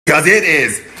because it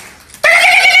is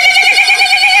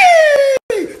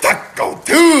Taco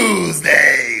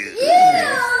Tuesday.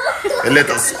 A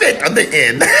little spit on the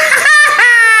end.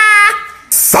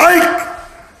 Psych!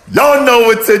 Y'all know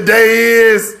what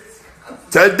today is.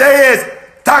 Today is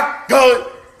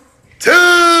Taco Tuesday.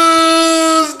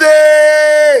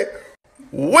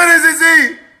 What is it,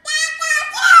 Z?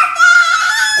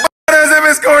 What is it,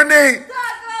 Miss Courtney?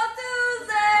 Taco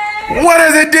Tuesday. What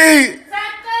is it, D?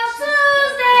 Taco Tuesday.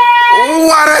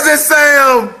 What is it,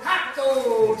 Sam?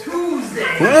 Taco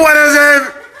Tuesday. What is it?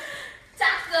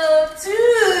 Taco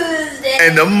Tuesday.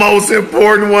 And the most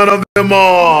important one of them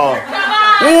all.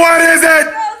 What is it?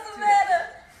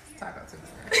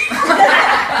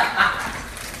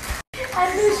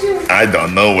 I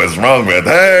don't know what's wrong with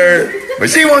her, but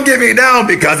she won't get me down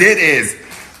because it is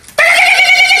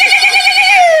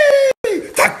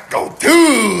Taco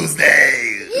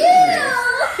Tuesday.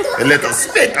 A little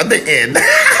spit on the end.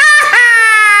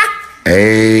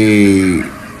 Hey.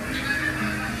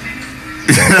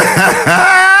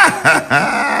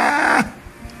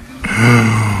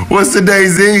 What's today,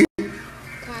 Z?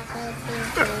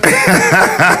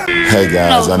 Hey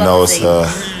guys, I know it's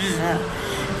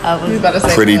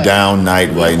pretty down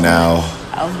night right now.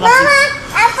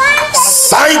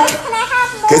 Psych!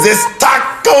 Cause it's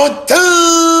Taco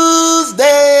Tuesday!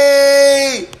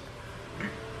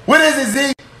 What is it,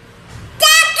 Z?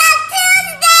 Taco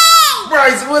Tuesday.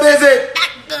 Bryce, what is it?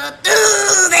 Taco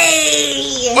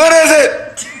Tuesday. What is it?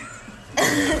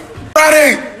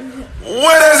 Roddy,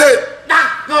 what is it?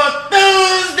 Taco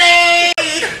Tuesday.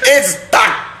 It's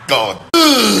Taco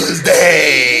Tuesday!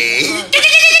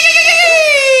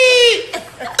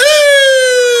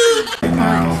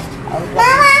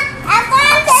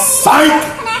 Psych!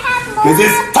 Cause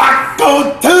it's Taco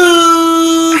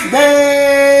Tuesday!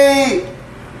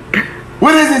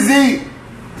 What is it, Z?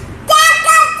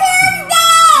 Taco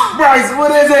Tuesday. Bryce,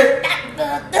 what is it? Taco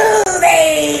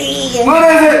Tuesday. What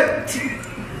is it?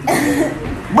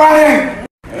 Roddy,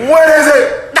 what is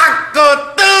it? Taco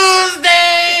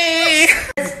Tuesday.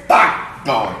 It's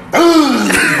Taco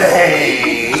Tuesday!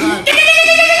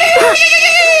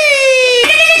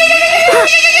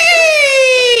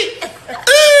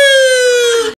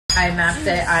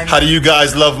 How do you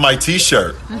guys love my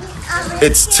t-shirt?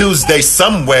 It's Tuesday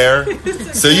somewhere,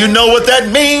 so you know what that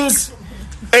means?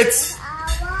 It's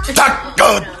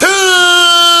Taco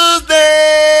Tuesday!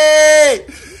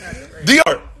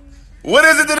 DR, what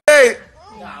is it today?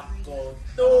 Taco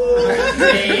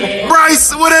Tuesday.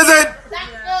 Bryce, what is it?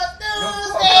 Taco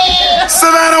Tuesday.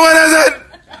 Savannah, what is it?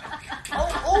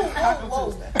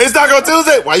 It's Taco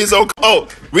Tuesday. Why you so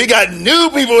cold? We got new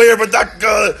people here for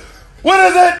Taco. What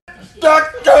is it?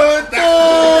 Taco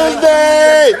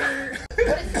Tuesday.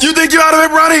 You think you out of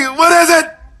it, Ronnie? What is it?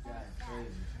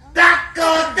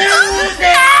 Taco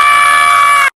Tuesday.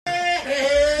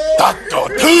 Taco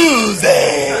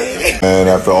Tuesday. Man,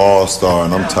 after All-Star,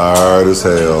 and I'm tired as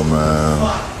hell, man.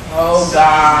 Oh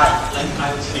God.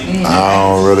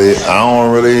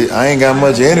 I ain't got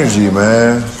much energy,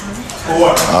 man.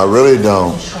 I really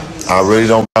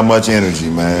don't got much energy,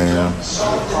 man.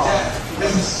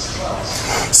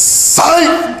 Psych!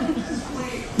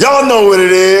 Y'all know what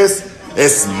it is.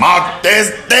 It's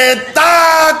Martes de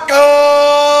Tacos.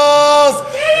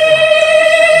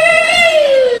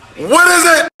 What is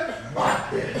it?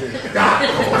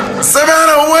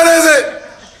 Savannah, what is it?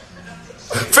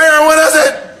 Farrah, what is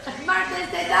it?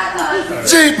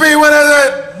 GP, what is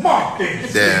it?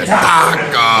 De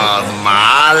Tacos,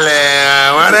 Male.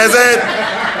 What is it?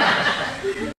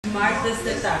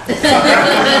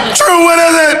 True, what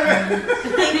is it?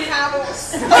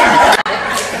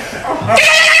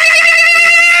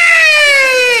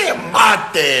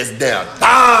 Martes de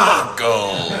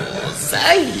Tacos.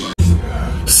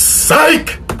 Psych!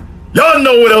 Y'all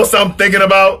know what else I'm thinking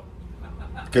about?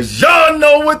 Cause y'all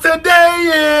know what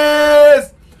today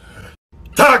is.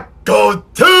 Taco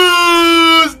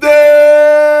Tuesday!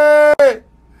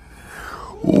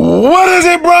 What is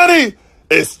it, Bronny?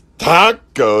 It's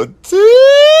Taco Tuesday!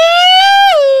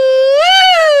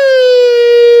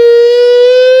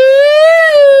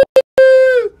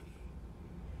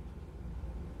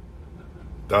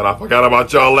 Thought I forgot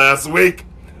about y'all last week?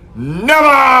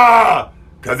 Never!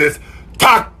 Cause it's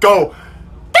Taco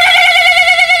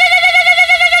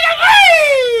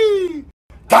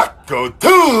Taco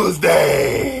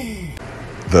Tuesday!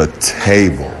 The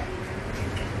table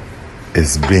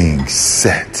is being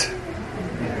set.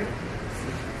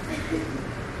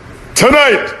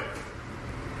 Tonight,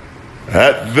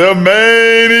 at the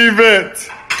main event,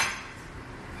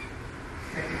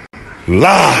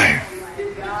 live,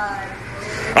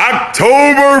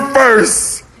 October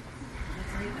 1st,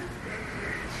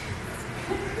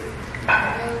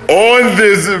 On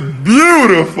this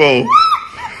beautiful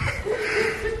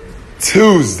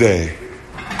Tuesday,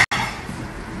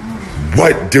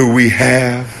 what do we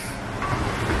have?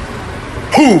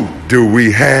 Who do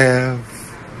we have?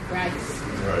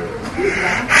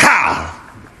 How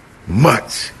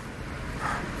much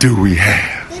do we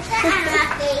have?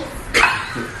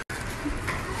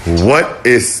 What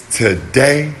is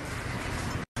today?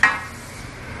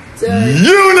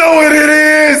 You know what it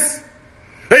is.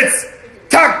 It's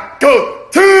Taco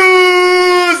Tuesday.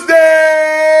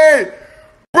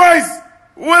 Bryce,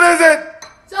 what is it?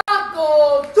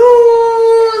 Taco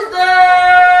Tuesday.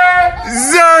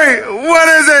 Zuri, what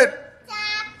is it?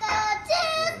 Taco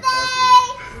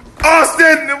Tuesday.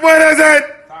 Austin, what is it?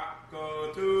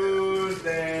 Taco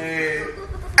Tuesday.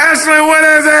 Ashley, what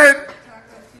is it?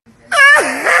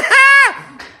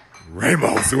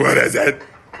 Ramos, what is it?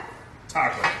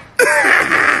 Taco.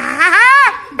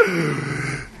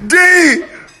 D,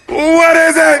 what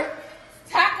is it?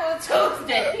 Taco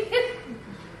Tuesday.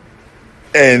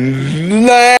 And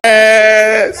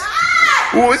last,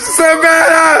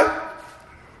 Savannah,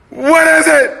 what is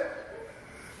it?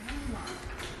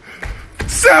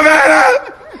 Savannah,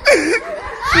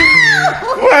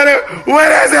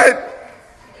 what is it?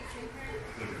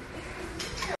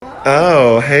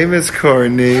 Oh, hey, Miss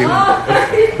Courtney.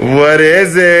 What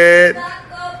is it?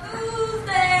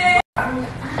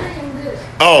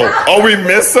 Oh, we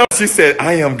missed some? She said,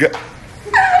 I am good.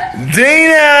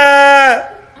 Dina!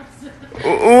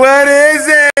 What is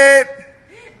it?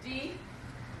 G.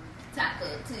 Taco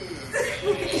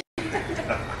Tuesday.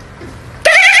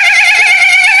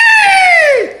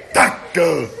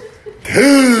 Taco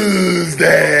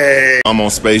Tuesday. I'm on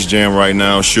Space Jam right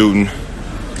now shooting.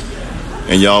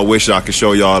 And y'all wish I could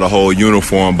show y'all the whole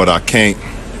uniform, but I can't.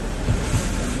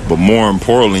 But more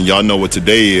importantly, y'all know what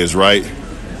today is, right?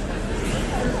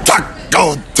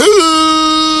 Taco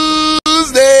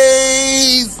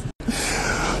Tuesdays!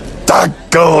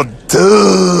 Taco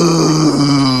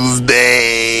Tuesdays!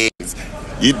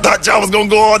 You thought y'all was gonna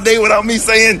go all day without me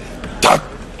saying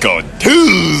Taco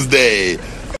Tuesday?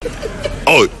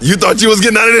 Oh, you thought you was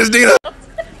getting out of this, Dina?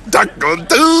 Taco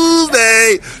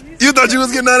Tuesday! You thought you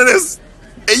was getting out of this?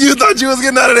 And you thought you was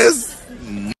getting out of this?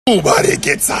 Nobody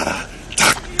gets out of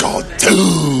Taco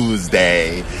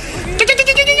Tuesday.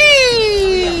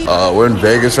 We're in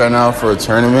Vegas right now for a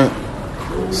tournament,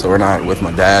 so we're not with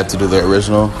my dad to do the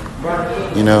original,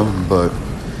 you know, but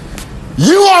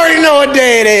You already know what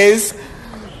day it is.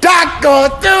 Taco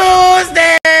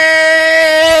Tuesday.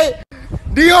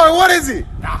 Dior, what is it?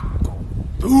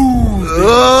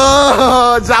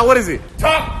 John, what is it?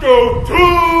 Taco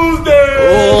Tuesday.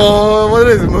 Oh, what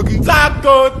is it, Mookie?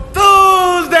 Taco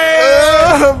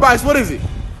Tuesday. Bryce, what is it?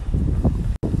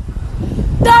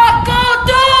 Taco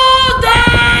Tuesday.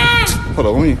 hold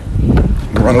on, let me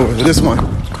run over to this one.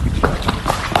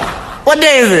 What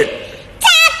day is it?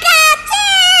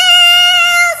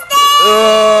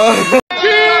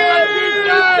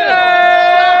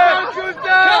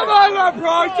 Come on,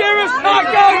 LeBron. Give us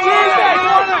Taco Tuesday.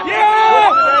 Yeah.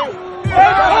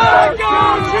 Taco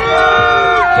Tuesday.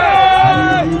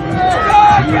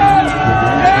 Taco.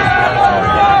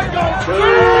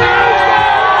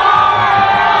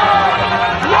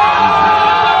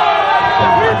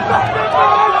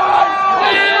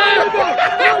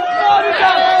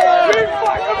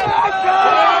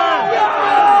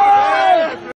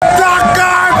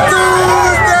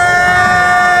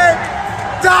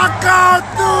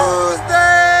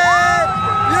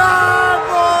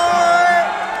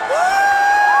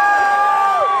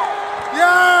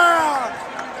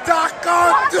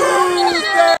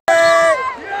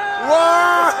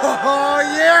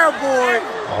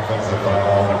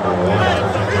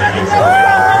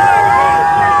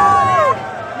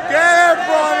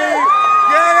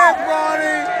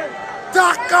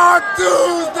 Taco Tuesday.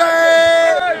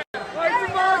 Tuesday!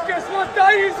 Marcus, what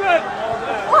day is it?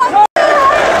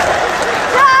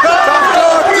 Taco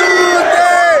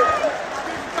Tuesday!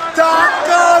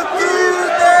 Taco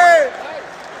Tuesday!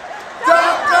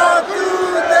 Taco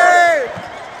Tuesday!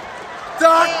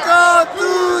 Taco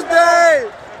Tuesday!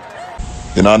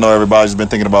 You know, I know everybody's been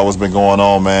thinking about what's been going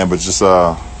on, man, but just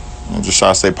try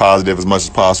to stay positive as much as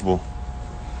possible.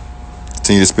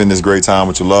 Continue to spend this great time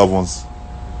with your loved ones.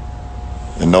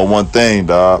 And know one thing,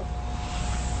 dog.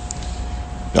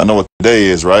 Y'all know what today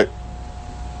is, right?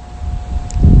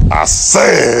 I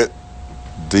said,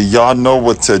 do y'all know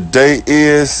what today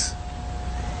is?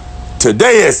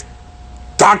 Today is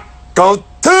Taco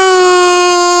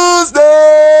Tuesday!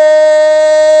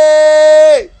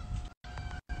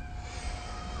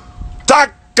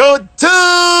 Taco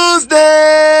Tuesday!